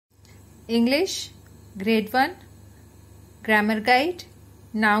English, Grade 1, Grammar Guide,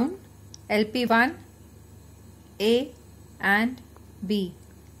 Noun, LP1, A and B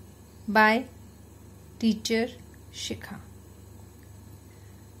by Teacher Shikha.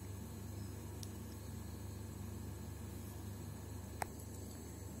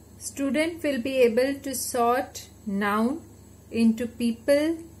 Student will be able to sort noun into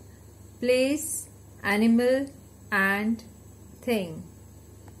people, place, animal and thing.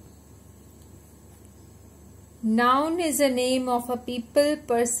 Noun is a name of a people,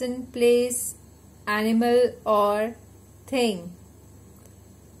 person, place, animal or thing.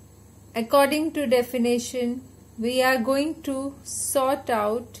 According to definition, we are going to sort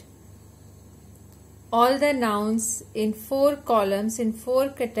out all the nouns in 4 columns, in 4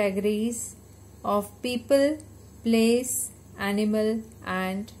 categories of people, place, animal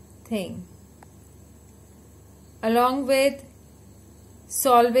and thing, along with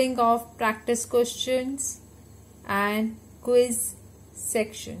solving of practice questions and quiz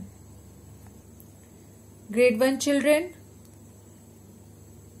section. Grade 1 children,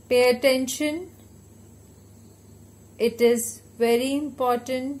 pay attention. It is very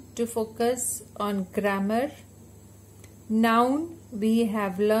important to focus on grammar. Noun we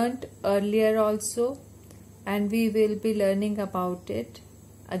have learnt earlier also, and we will be learning about it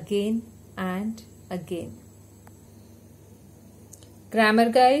again and again. Grammar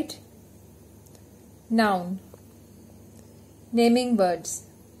guide. Noun. Naming words.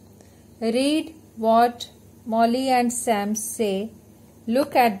 Read what Molly and Sam say.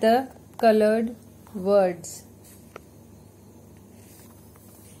 Look at the colored words.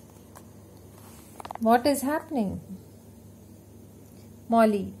 What is happening?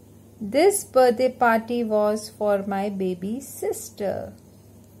 Molly, this birthday party was for my baby sister.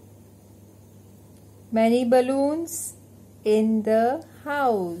 Many balloons in the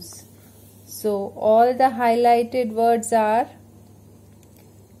house. So all the highlighted words are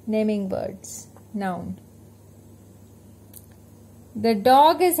naming words. Noun. The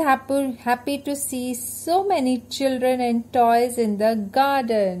dog is happy to see so many children and toys in the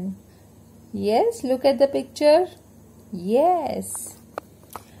garden. Yes, look at the picture. Yes.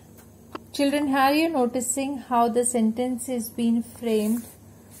 Children, are you noticing how the sentence is being framed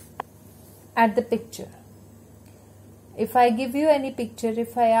at the picture? If I give you any picture,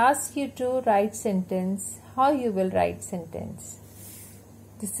 if I ask you to write sentence, how you will write sentence?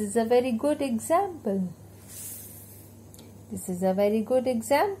 This is a very good example. This is a very good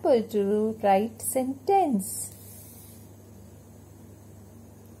example to write sentence.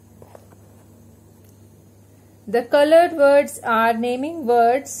 The colored words are naming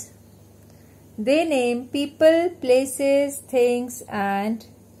words. They name people, places, things and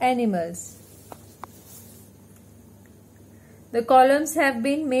animals. The columns have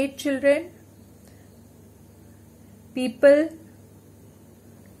been made, children. People.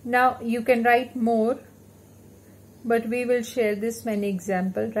 Now you can write more, but we will share this many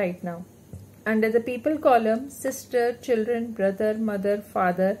examples right now. Under the people column, sister, children, brother, mother,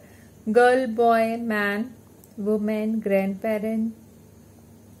 father, girl, boy, man, woman, grandparent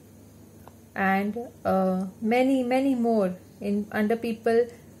and many more. In under people,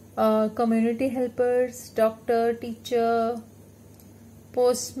 community helpers, doctor, teacher,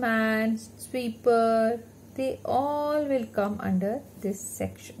 postman, sweeper, they all will come under this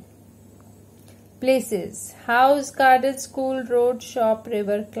section. Places: house, garden, school, road, shop,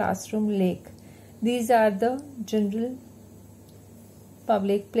 river, classroom, lake. These are the general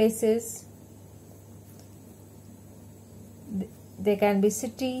public places. They can be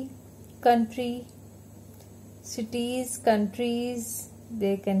city, country, cities, countries,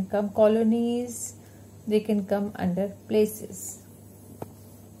 they can come colonies, they can come under places.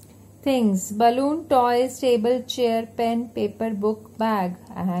 Things: balloon, toys, table, chair, pen, paper, book, bag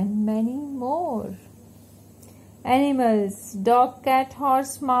and many more. Animals: dog, cat,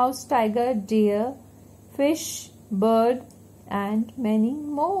 horse, mouse, tiger, deer, fish, bird and many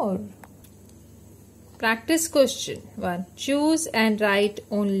more. Practice question 1. Choose and write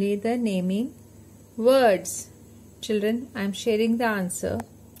only the naming words. Children, I am sharing the answer.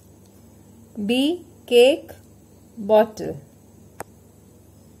 B. Cake, bottle.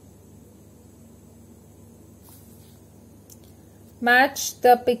 Match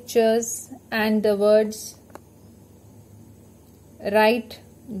the pictures and the words. Write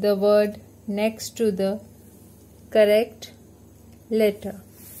the word next to the correct letter.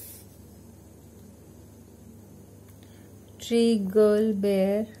 Tree, girl,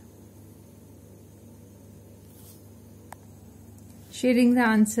 bear. Sharing the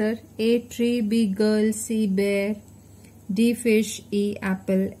answer. A. Tree, B. Girl, C. Bear, D. Fish, E.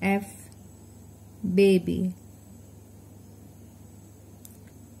 Apple, F. baby.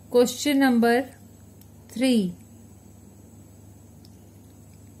 Question number 3.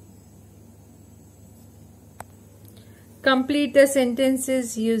 Complete the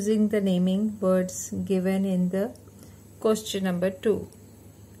sentences using the naming words given in the question number 2.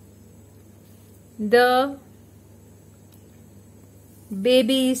 The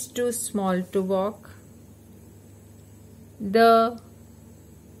baby is too small to walk. The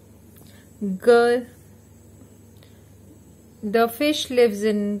fish lives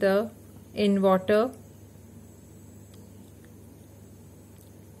in water.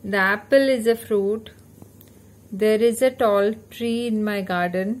 The apple is a fruit. There is a tall tree in my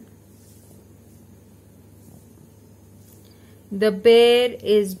garden. The bear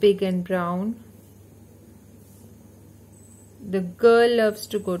is big and brown. The girl loves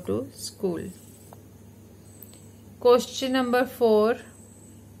to go to school. Question number 4.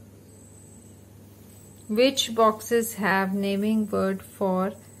 Which boxes have naming word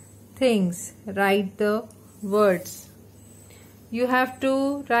for things? Write the words. You have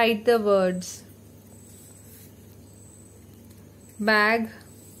to write the words. Bag,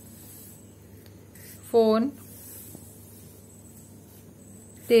 phone,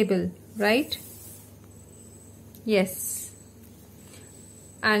 table, right? Yes.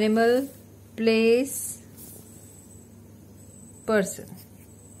 Animal, place, person.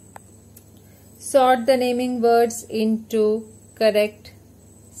 Sort the naming words into correct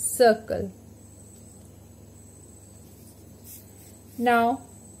circle. Now,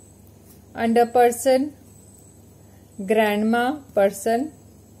 under person, grandma, person,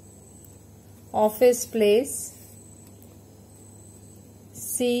 office, place,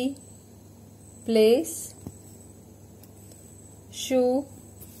 see, place, shoe,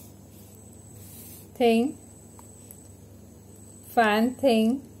 thing, fan,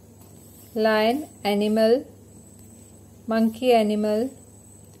 thing, lion, animal, monkey, animal,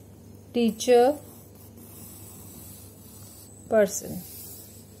 teacher, person.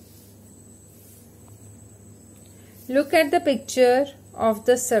 Look at the picture of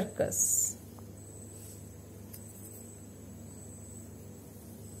the circus.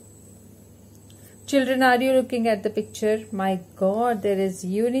 Children, are you looking at the picture? My God, there is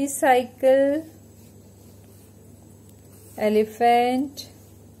unicycle, elephant,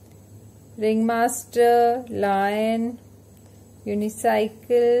 ringmaster, lion,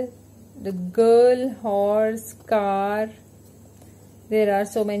 unicycle, the girl, horse, car. There are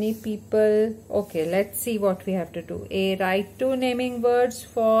so many people. Okay, let's see what we have to do. A. Write 2 naming words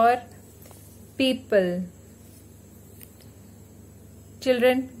for people.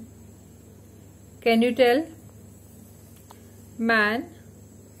 Children, can you tell? Man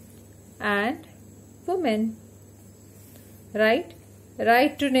and woman. Right?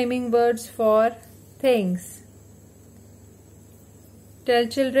 Write 2 naming words for things. Tell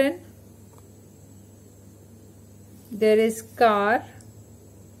children. There is car.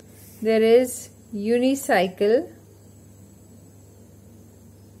 There is unicycle.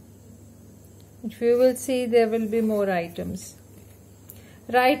 If you will see, there will be more items.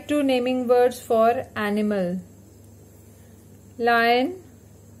 Write 2 naming words for animal. Lion,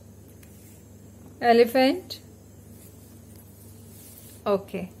 elephant.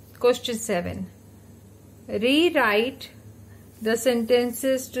 Okay. Question 7. Rewrite the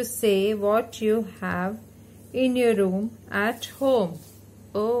sentences to say what you have in your room at home.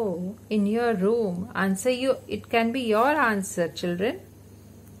 Oh, in your room. Answer you. It can be your answer, children.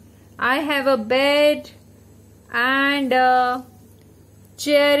 I have a bed and a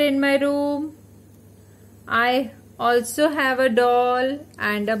chair in my room. I also have a doll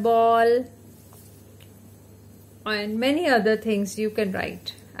and a ball and many other things you can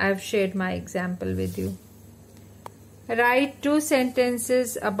write. I have shared my example with you. Write 2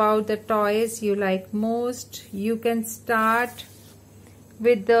 sentences about the toys you like most. You can start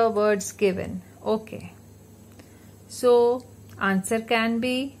with the words given. Okay. So, answer can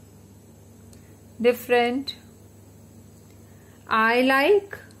be different. I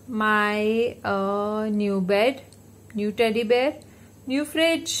like my new bed, new teddy bear, new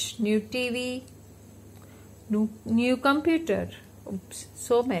fridge, new TV, new computer. Oops,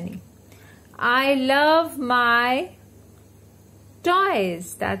 so many. I love my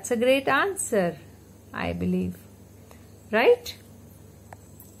toys. That's a great answer, I believe. Right?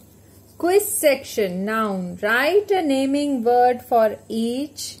 Quiz section. Noun. Write a naming word for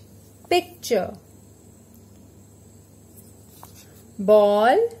each picture.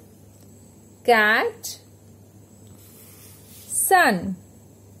 Ball, cat, sun.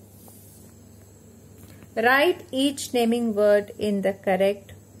 Write each naming word in the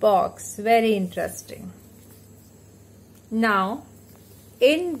correct box. Very interesting. Now,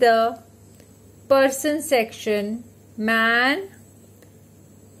 in the person section, man,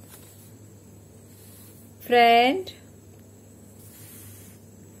 friend,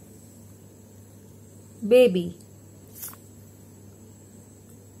 baby.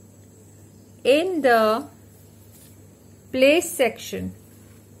 In the place section,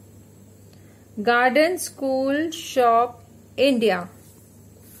 garden, school, shop, India.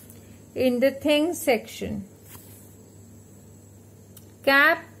 In the things section,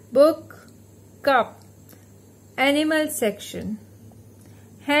 cap, book, cup. Animal section,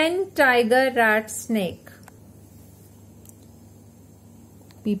 hen, tiger, rat, snake.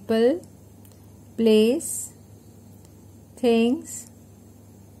 People, place, things,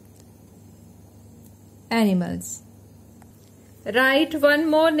 animals. Write one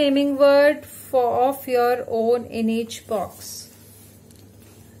more naming word of your own in each box.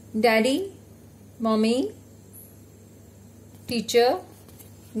 Daddy, mommy, teacher,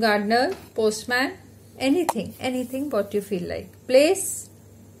 gardener, postman, anything what you feel like. Place,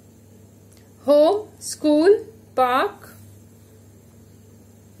 home, school, park,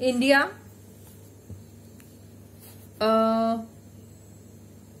 India,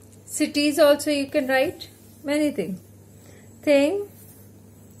 cities also you can write, many things. Thing,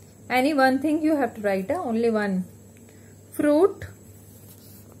 any one thing you have to write, only one. Fruit,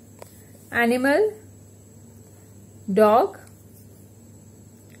 animal, dog.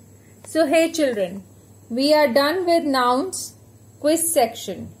 So hey children, we are done with nouns quiz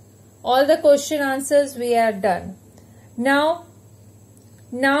section. All the question answers we are done. Now,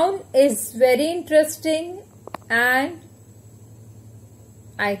 noun is very interesting and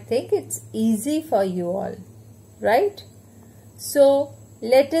I think it's easy for you all, right? So,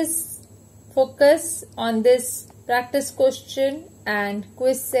 let us focus on this practice question and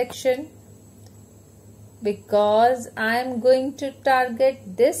quiz section because I am going to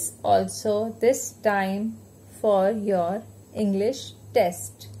target this also this time for your English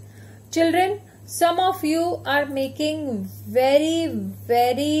test. Children, some of you are making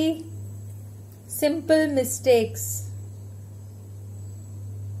very simple mistakes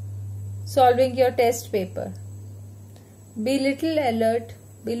solving your test paper. Be little alert,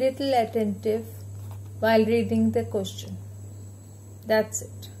 be little attentive while reading the question. That's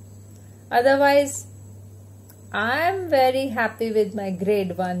it. Otherwise, I am very happy with my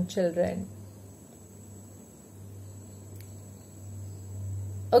grade 1 children.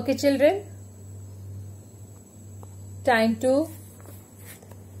 Okay children, time to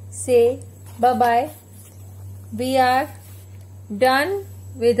say bye-bye. We are done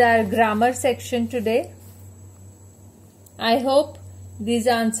with our grammar section today. I hope these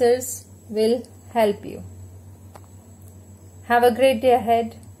answers will help you. Have a great day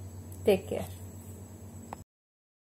ahead. Take care.